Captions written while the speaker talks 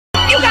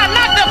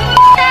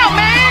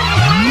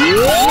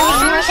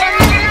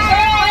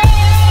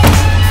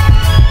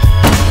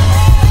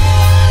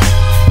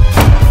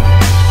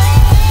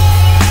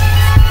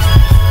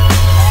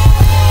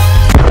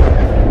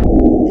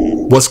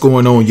What's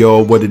going on,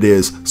 y'all? What it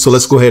is. So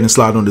let's go ahead and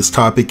slide on this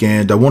topic,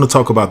 and I want to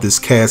talk about this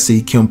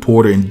Cassie, Kim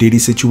Porter, and Diddy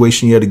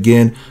situation yet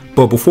again.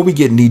 But before we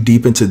get knee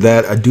deep into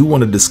that, I do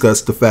want to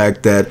discuss the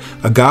fact that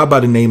a guy by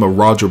the name of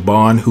Roger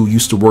Bond, who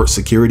used to work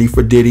security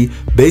for Diddy,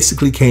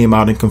 basically came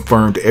out and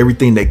confirmed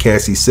everything that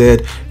Cassie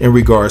said in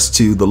regards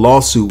to the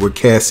lawsuit where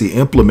Cassie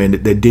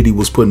implemented that Diddy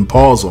was putting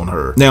paws on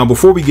her. Now,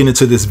 before we get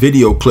into this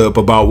video clip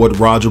about what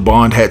Roger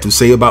Bond had to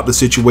say about the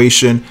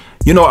situation,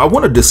 you know, I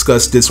want to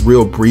discuss this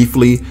real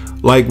briefly.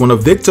 Like, when a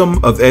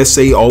victim of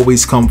SA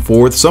always come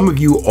forth, some of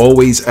you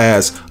always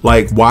ask,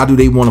 like, why do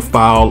they want to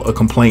file a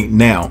complaint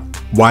now?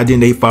 Why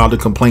didn't they file the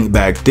complaint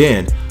back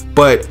then?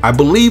 But I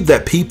believe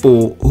that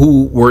people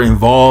who were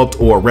involved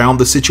or around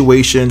the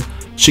situation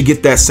should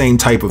get that same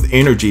type of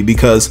energy,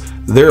 because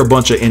they're a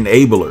bunch of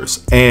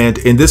enablers. And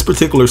in this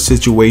particular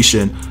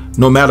situation,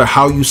 no matter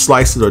how you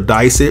slice it or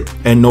dice it,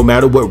 and no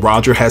matter what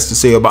Roger has to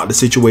say about the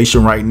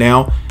situation right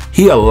now,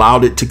 he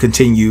allowed it to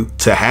continue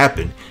to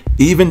happen.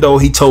 Even though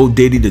he told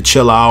Diddy to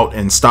chill out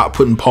and stop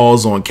putting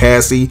paws on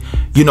Cassie,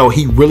 you know,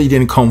 he really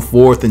didn't come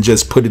forth and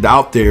just put it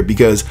out there,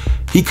 because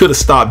he could have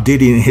stopped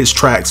Diddy in his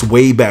tracks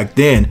way back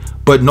then,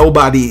 but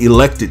nobody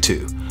elected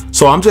to.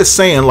 So I'm just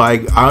saying,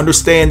 like, I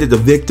understand that the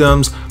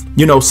victims,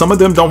 you know, some of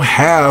them don't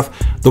have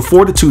the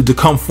fortitude to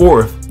come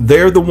forth.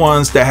 They're the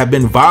ones that have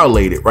been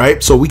violated,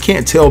 right? So we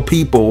can't tell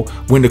people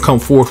when to come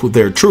forth with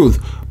their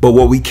truth. But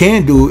what we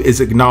can do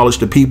is acknowledge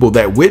the people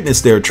that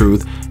witnessed their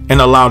truth and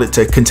allowed it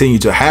to continue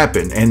to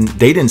happen. And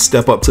they didn't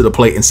step up to the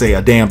plate and say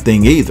a damn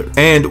thing either.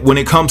 And when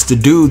it comes to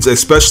dudes,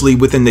 especially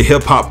within the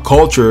hip hop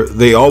culture,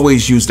 they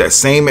always use that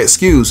same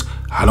excuse.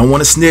 I don't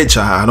want to snitch.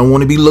 I don't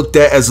want to be looked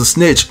at as a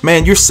snitch.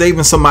 Man, you're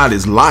saving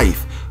somebody's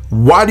life.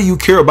 Why do you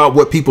care about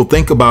what people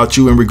think about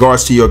you in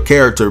regards to your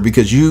character?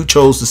 Because you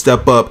chose to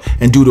step up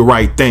and do the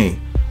right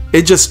thing.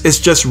 It's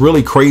just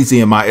really crazy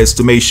in my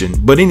estimation.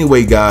 But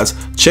anyway, guys,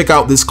 check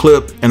out this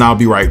clip and I'll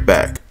be right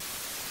back.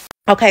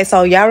 Okay,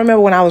 so y'all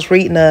remember when I was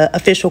reading the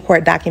official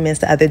court documents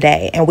the other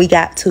day, and we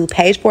got to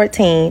page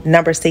 14,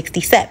 number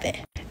 67.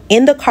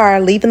 In the car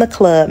leaving the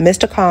club,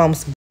 Mr.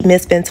 Combs beat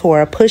Miss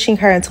Ventura, pushing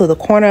her into the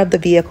corner of the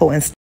vehicle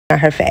and staring at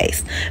her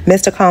face.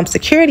 Mr. Combs'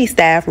 security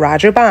staff,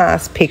 Roger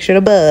Bonds, pictured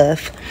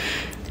above,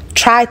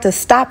 tried to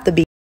stop the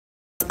beat,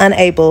 but was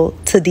unable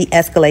to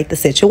de-escalate the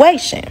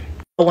situation.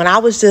 When I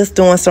was just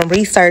doing some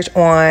research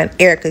on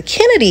Erica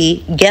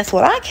Kennedy, guess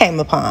what I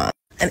came upon?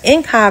 An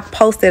incog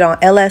posted on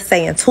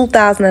LSA in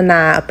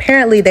 2009.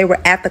 Apparently, they were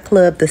at the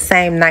club the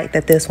same night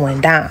that this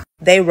went down.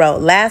 They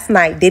wrote, last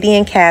night, Diddy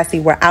and Cassie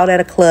were out at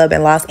a club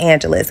in Los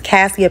Angeles.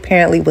 Cassie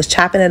apparently was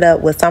chopping it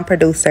up with some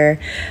producer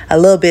a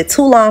little bit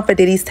too long for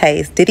Diddy's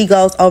taste. Diddy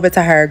goes over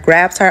to her,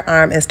 grabs her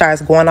arm, and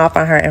starts going off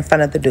on her in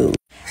front of the dude.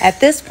 At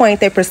this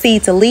point, they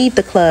proceed to leave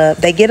the club.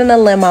 They get in a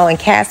limo and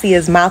Cassie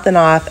is mouthing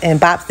off and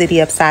bops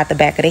Diddy upside the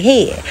back of the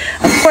head.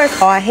 Of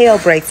course, all hell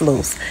breaks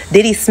loose.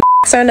 Diddy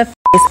smacks her in the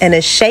face and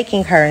is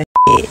shaking her and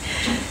shit.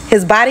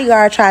 His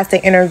bodyguard tries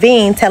to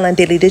intervene, telling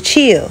Diddy to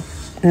chill.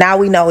 Now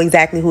we know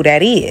exactly who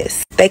that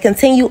is. They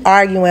continue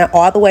arguing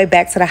all the way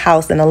back to the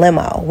house in a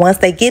limo. Once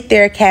they get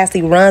there,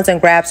 Cassie runs and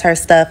grabs her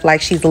stuff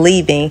like she's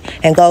leaving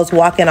and goes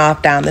walking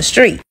off down the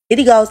street.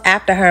 Diddy goes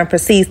after her and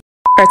proceeds to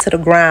her to the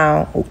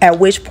ground, at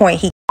which point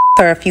he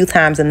her a few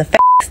times in the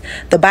face.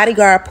 The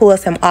bodyguard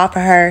pulls him off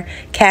of her.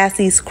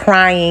 Cassie's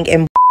crying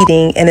and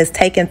bleeding and is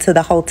taken to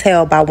the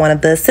hotel by one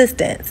of the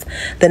assistants.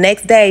 The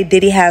next day,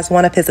 Diddy has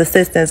one of his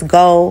assistants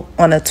go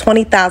on a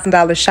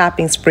 $20,000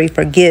 shopping spree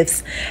for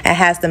gifts and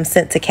has them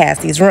sent to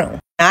Cassie's room.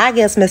 Now, I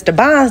guess Mr.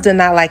 Bonds did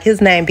not like his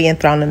name being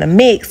thrown in the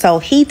mix, so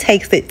he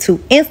takes it to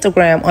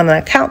Instagram on an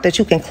account that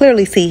you can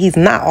clearly see he's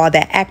not all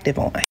that active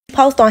on. He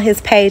posts on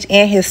his page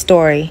and his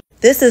story,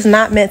 "This is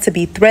not meant to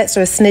be threats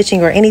or snitching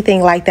or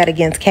anything like that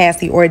against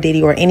Cassie or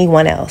Diddy or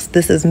anyone else.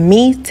 This is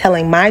me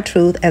telling my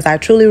truth as I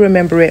truly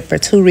remember it for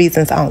two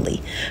reasons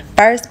only.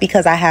 First,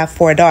 because I have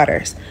 4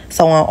 daughters.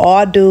 So on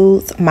all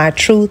dudes, my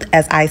truth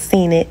as I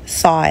seen it,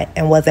 saw it,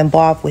 and was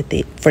involved with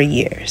it for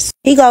years."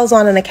 He goes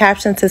on in the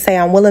caption to say,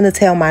 "I'm willing to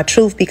tell my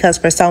truth because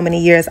for so many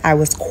years I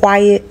was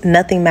quiet.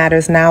 Nothing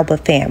matters now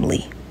but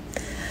family."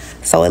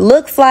 So it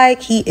looks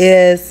like he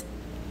is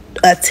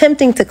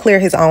attempting to clear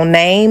his own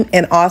name,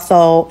 and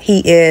also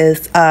he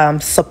is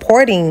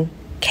supporting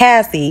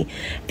Cassie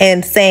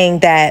and saying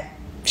that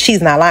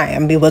she's not lying. I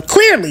mean, but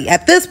clearly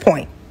at this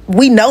point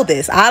we know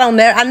this.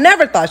 I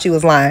never thought she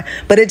was lying,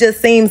 but it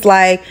just seems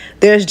like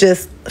there's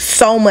just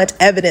so much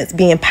evidence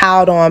being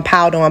piled on.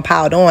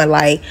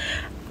 Like,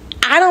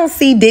 I don't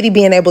see Diddy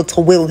being able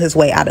to wiggle his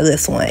way out of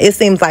this one. It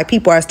seems like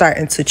people are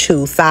starting to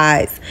choose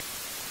sides.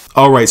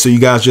 All right, so you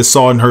guys just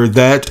saw and heard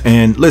that.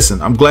 And listen,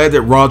 I'm glad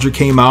that Roger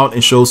came out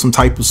and showed some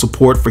type of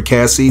support for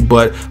Cassie,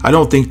 but I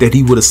don't think that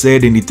he would have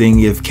said anything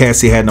if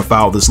Cassie hadn't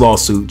filed this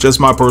lawsuit. Just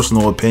my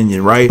personal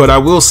opinion, right? But I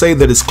will say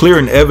that it's clear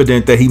and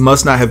evident that he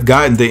must not have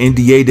gotten the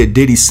NDA that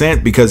Diddy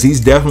sent, because he's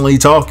definitely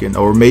talking.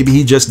 Or maybe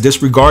he just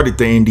disregarded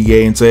the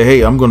NDA and said,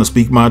 hey, I'm going to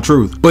speak my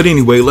truth. But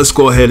anyway, let's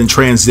go ahead and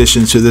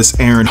transition to this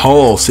Aaron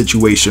Hall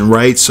situation,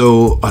 right?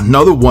 So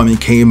another woman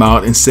came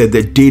out and said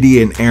that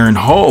Diddy and Aaron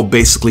Hall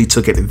basically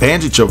took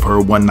advantage of of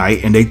her one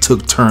night and they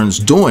took turns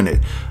doing it.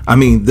 I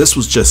mean, this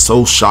was just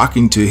so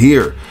shocking to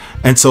hear.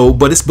 And so,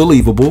 but it's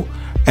believable.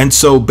 And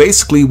so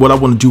basically what I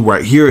want to do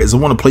right here is I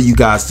want to play you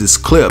guys this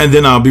clip, and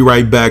then I'll be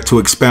right back to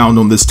expound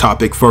on this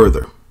topic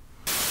further.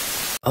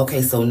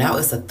 Okay, so now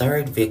it's a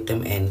third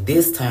victim, and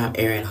this time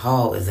Aaron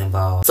Hall is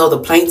involved. So the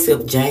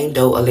plaintiff, Jane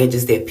Doe,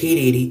 alleges that P.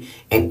 Diddy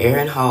and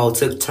Aaron Hall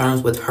took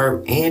turns with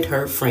her and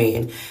her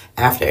friend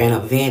after an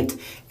event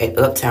at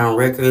Uptown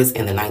Records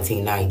in the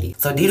 1990s.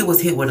 So Diddy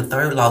was hit with a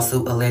third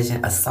lawsuit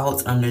alleging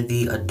assaults under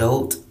the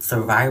Adult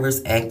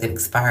Survivors Act that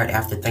expired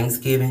after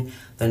Thanksgiving.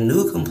 The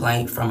new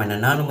complaint from an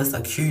anonymous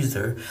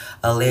accuser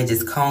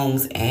alleges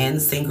Combs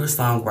and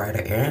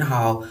singer-songwriter Aaron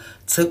Hall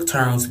took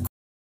turns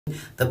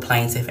the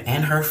plaintiff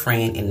and her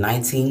friend in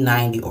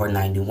 1990 or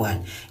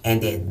 91,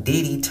 and that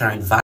Diddy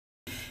turned violent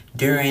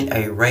during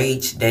a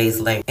rage days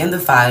later. In the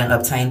filing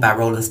obtained by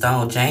Rolling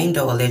Stone, Jane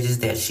Doe alleges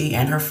that she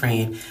and her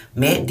friend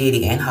met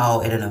Diddy and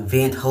Hall at an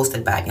event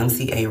hosted by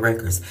MCA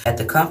Records at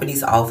the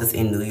company's office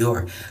in New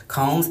York.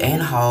 Combs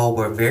and Hall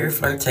were very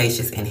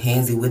flirtatious and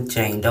handsy with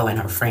Jane Doe and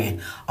her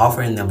friend,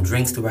 offering them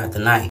drinks throughout the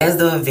night. As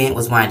the event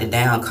was winding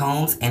down,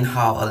 Combs and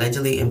Hall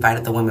allegedly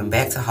invited the women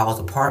back to Hall's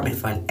apartment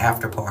for an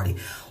after party.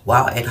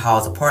 While at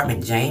Hall's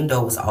apartment, Jane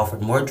Doe was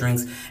offered more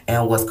drinks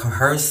and was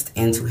coerced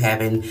into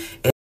having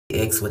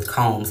sex with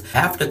Combs.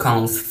 After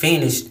Combs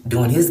finished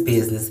doing his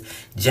business,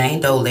 Jane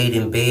Doe laid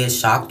in bed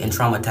shocked and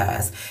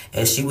traumatized.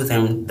 As she was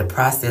in the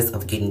process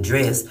of getting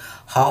dressed,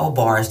 Hall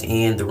barged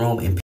in the room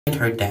and pinned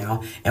her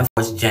down and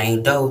forced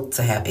Jane Doe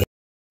to have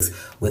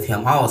sex with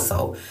him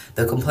also.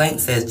 The complaint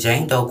says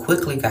Jane Doe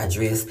quickly got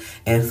dressed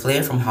and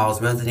fled from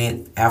Hall's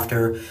residence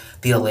after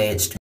the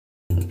alleged.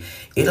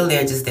 It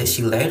alleges that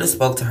she later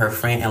spoke to her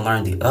friend and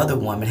learned the other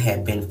woman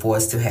had been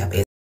forced to have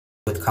sex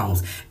with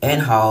Combs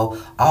and Hall,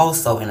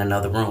 also in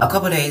another room. A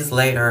couple days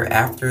later,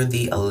 after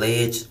the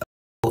alleged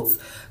assaults,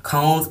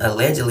 Combs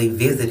allegedly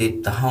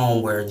visited the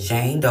home where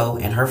Jane Doe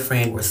and her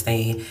friend were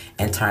staying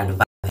and turned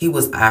violent. He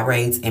was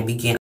irate and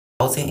began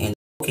assaulting and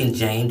choking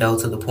Jane Doe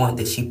to the point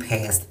that she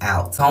passed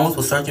out. Combs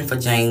was searching for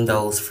Jane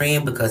Doe's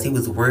friend because he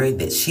was worried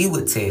that she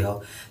would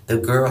tell the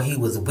girl he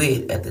was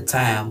with at the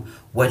time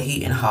what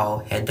he and Hall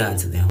had done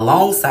to them.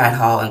 Alongside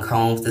Hall and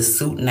Combs, the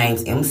suit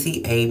names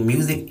MCA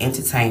Music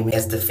Entertainment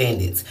as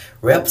defendants.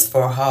 Reps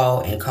for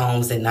Hall and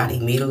Combs did not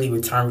immediately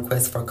return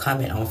requests for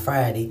comment on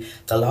Friday.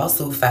 The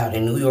lawsuit filed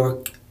in New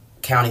York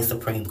County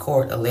Supreme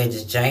Court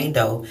alleges Jane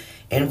Doe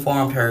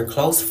informed her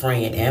close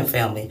friend and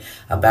family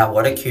about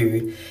what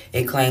occurred.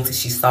 It claims that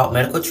she sought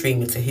medical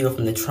treatment to heal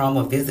from the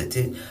trauma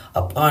visited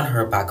upon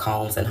her by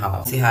Combs and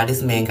Hall. See how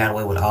this man got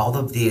away with all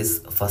of this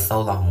for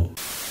so long.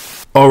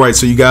 All right,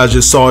 so you guys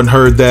just saw and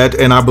heard that,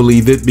 and I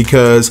believe it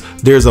because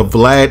there's a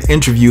Vlad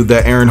interview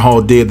that Aaron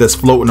Hall did that's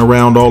floating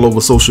around all over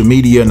social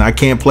media, and I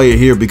can't play it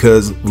here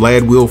because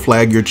Vlad will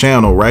flag your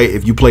channel, right,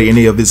 if you play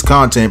any of his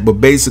content.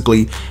 But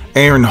basically,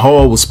 Aaron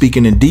Hall was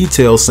speaking in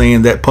detail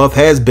saying that Puff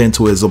has been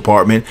to his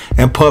apartment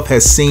and Puff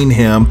has seen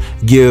him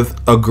give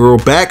a girl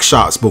back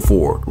shots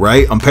before,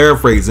 right? I'm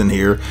paraphrasing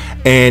here.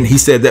 And he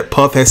said that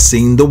Puff has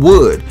seen the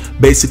wood,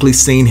 basically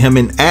seen him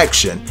in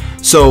action.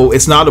 So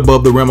it's not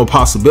above the realm of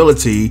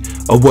possibility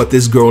of what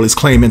this girl is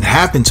claiming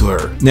happened to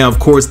her. Now, of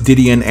course,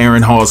 Diddy and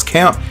Aaron Hall's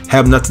camp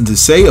have nothing to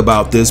say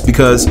about this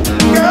because,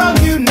 girl,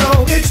 you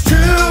know it's true.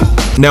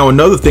 Now,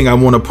 another thing I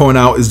want to point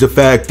out is the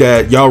fact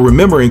that y'all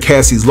remember in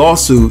Cassie's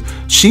lawsuit,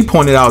 she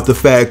pointed out the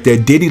fact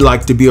that Diddy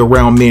liked to be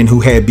around men who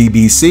had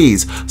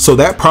BBCs. So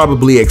that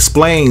probably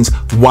explains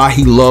why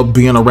he loved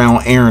being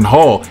around Aaron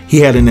Hall. He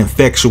had an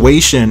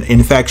infatuation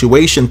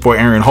for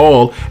Aaron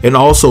Hall and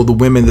also the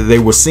women that they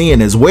were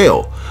seeing as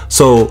well.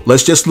 So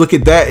let's just look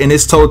at that in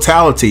its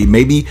totality.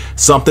 Maybe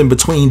something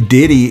between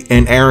Diddy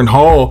and Aaron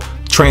Hall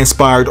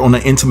transpired on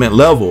an intimate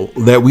level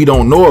that we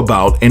don't know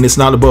about, and it's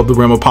not above the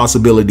realm of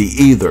possibility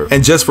either.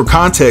 And just for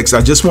context,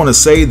 I just want to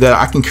say that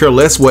I can care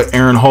less what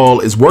Aaron Hall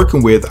is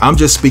working with. I'm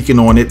just speaking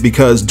on it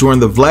because during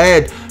the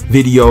Vlad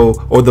video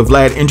or the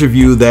Vlad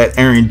interview that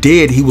Aaron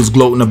did, he was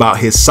gloating about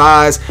his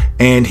size,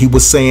 and he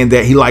was saying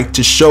that he liked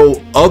to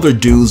show other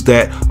dudes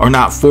that are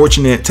not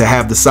fortunate to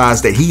have the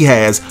size that he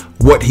has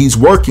what he's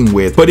working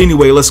with. But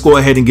anyway, let's go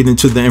ahead and get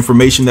into the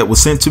information that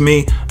was sent to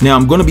me. Now,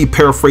 I'm going to be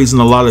paraphrasing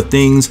a lot of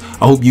things.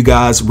 I hope you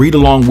guys read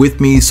along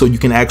with me so you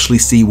can actually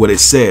see what it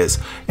says.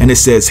 And it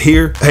says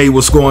here, hey,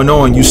 what's going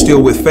on? You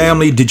still with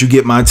family? Did you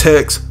get my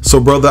text? So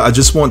brother, I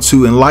just want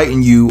to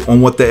enlighten you on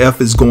what the F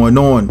is going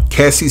on.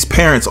 Cassie's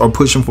parents are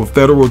pushing for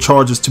federal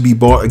charges to be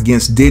brought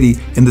against Diddy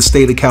in the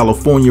state of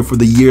California for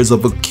the years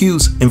of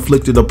abuse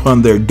inflicted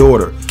upon their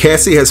daughter.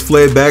 Cassie has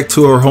fled back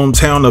to her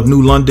hometown of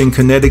New London,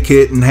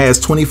 Connecticut, and has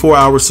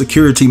 24-hour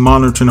security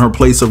monitoring her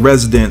place of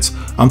residence.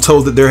 I'm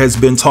told that there has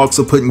been talks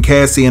of putting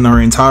Cassie and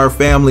her entire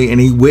family in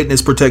a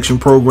witness protection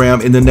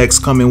program in the next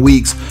coming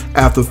weeks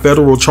after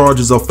federal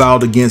charges are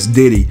filed against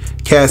Diddy.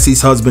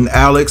 Cassie's husband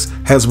Alex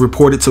has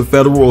reported to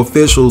federal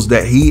officials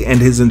that he and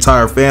his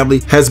entire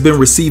family has been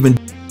receiving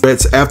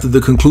after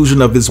the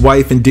conclusion of his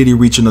wife and Diddy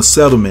reaching a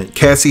settlement.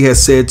 Cassie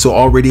has said to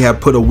already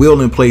have put a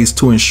will in place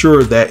to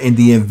ensure that in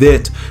the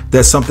event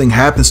that something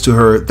happens to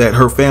her, that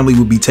her family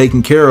would be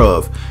taken care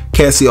of.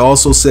 Cassie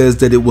also says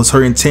that it was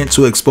her intent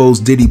to expose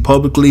Diddy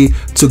publicly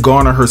to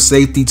garner her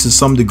safety to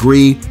some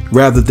degree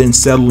rather than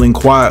settling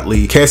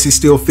quietly. Cassie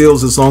still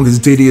feels as long as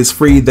Diddy is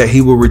free that he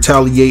will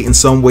retaliate in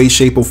some way,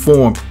 shape, or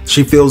form.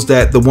 She feels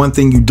that the one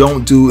thing you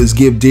don't do is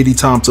give Diddy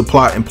time to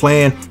plot and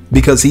plan,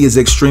 because he is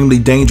extremely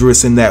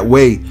dangerous in that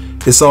way.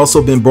 It's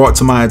also been brought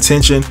to my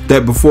attention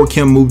that before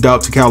Kim moved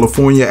out to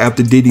California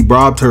after Diddy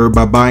robbed her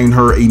by buying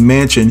her a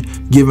mansion,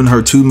 giving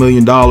her $2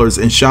 million,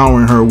 and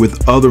showering her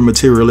with other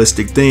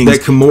materialistic things,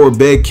 that Kimora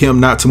begged Kim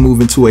not to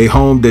move into a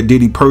home that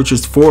Diddy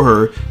purchased for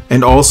her,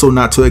 and also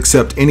not to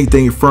accept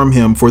anything from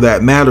him for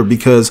that matter,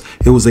 because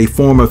it was a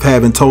form of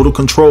having total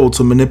control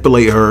to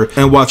manipulate her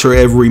and watch her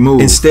every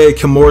move. Instead,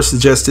 Kimora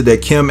suggested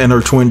that Kim and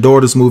her twin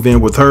daughters move in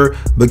with her,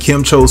 but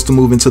Kim chose to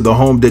move into the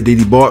home that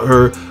Diddy bought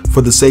her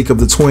for the sake of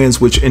the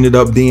twins, which ended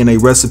up being a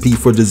recipe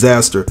for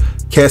disaster.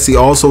 Cassie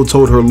also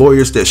told her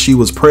lawyers that she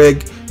was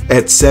pregged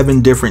at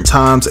 7 different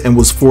times and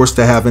was forced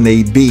to have an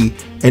AB,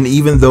 and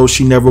even though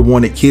she never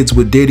wanted kids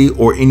with Diddy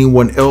or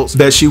anyone else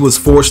that she was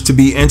forced to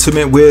be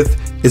intimate with,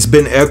 it's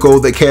been echoed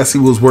that Cassie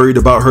was worried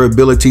about her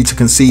ability to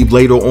conceive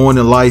later on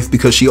in life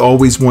because she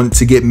always wanted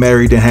to get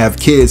married and have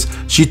kids.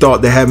 She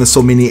thought that having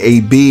so many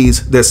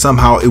ABs that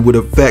somehow it would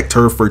affect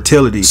her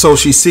fertility. So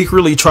she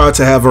secretly tried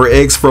to have her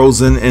eggs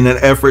frozen in an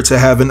effort to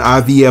have an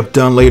IVF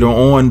done later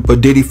on,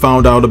 but Diddy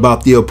found out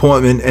about the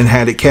appointment and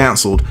had it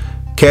canceled.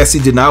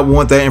 Cassie did not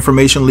want that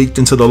information leaked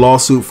into the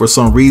lawsuit for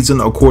some reason,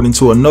 according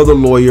to another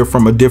lawyer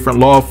from a different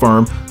law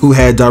firm who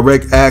had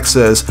direct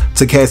access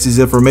to Cassie's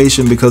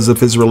information because of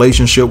his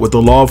relationship with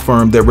the law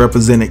firm that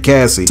represented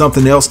Cassie.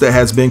 Something else that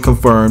has been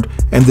confirmed,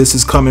 and this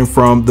is coming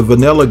from the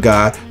vanilla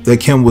guy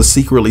that Kim was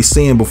secretly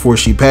seeing before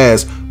she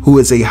passed, who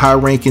is a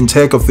high-ranking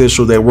tech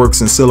official that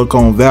works in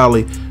Silicon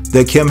Valley,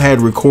 that Kim had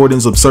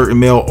recordings of certain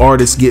male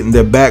artists getting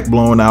their back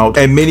blown out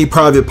at many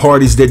private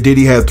parties that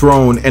Diddy had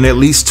thrown, and at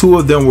least 2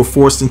 of them were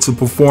forced into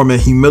performing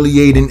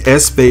humiliating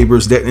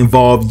favors that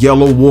involved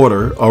yellow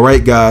water.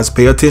 Alright guys,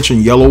 pay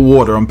attention, yellow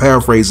water, I'm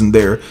paraphrasing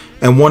there,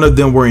 and one of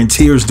them were in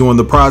tears during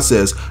the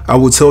process. I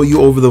will tell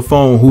you over the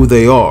phone who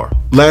they are.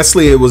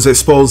 Lastly, it was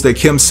exposed that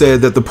Kim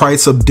said that the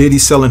price of Diddy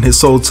selling his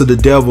soul to the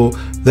devil,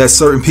 that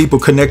certain people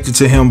connected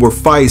to him were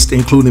feist,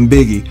 including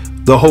Biggie.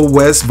 The whole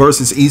West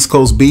versus East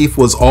Coast beef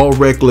was all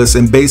reckless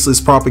and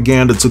baseless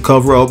propaganda to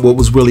cover up what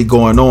was really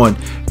going on.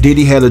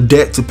 Diddy had a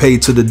debt to pay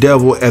to the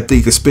devil at the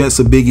expense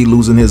of Biggie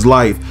losing his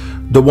life.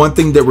 The one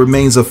thing that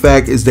remains a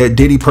fact is that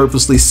Diddy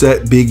purposely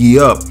set Biggie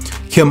up.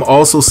 Kim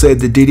also said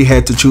that Diddy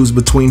had to choose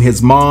between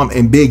his mom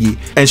and Biggie,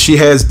 and she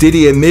has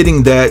Diddy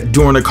admitting that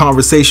during a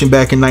conversation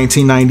back in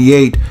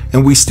 1998,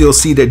 and we still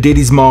see that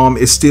Diddy's mom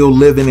is still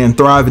living and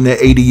thriving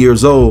at 80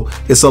 years old.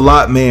 It's a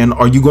lot, man.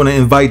 Are you going to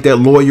invite that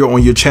lawyer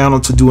on your channel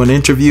to do an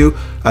interview?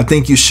 I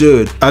think you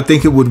should. I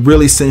think it would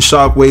really send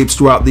shockwaves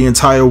throughout the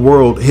entire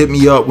world. Hit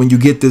me up when you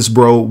get this,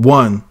 bro.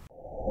 1.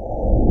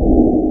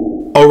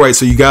 Alright,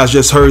 so you guys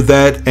just heard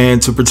that,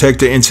 and to protect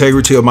the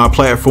integrity of my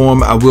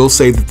platform, I will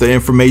say that the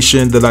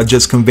information that I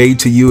just conveyed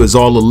to you is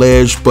all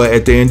alleged, but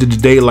at the end of the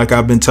day, like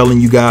I've been telling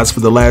you guys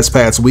for the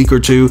past week or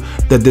two,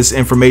 that this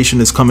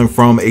information is coming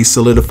from a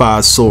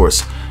solidified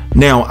source.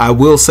 Now, I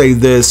will say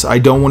this, I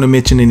don't want to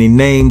mention any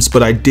names,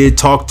 but I did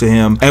talk to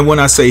him. And when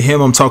I say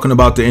him, I'm talking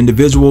about the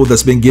individual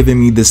that's been giving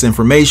me this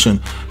information.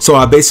 So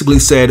I basically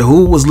said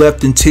who was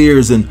left in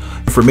tears and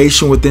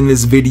information within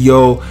this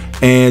video.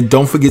 And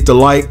don't forget to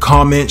like,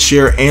 comment,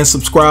 share, and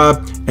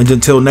subscribe. And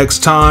until next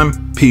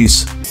time,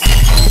 peace.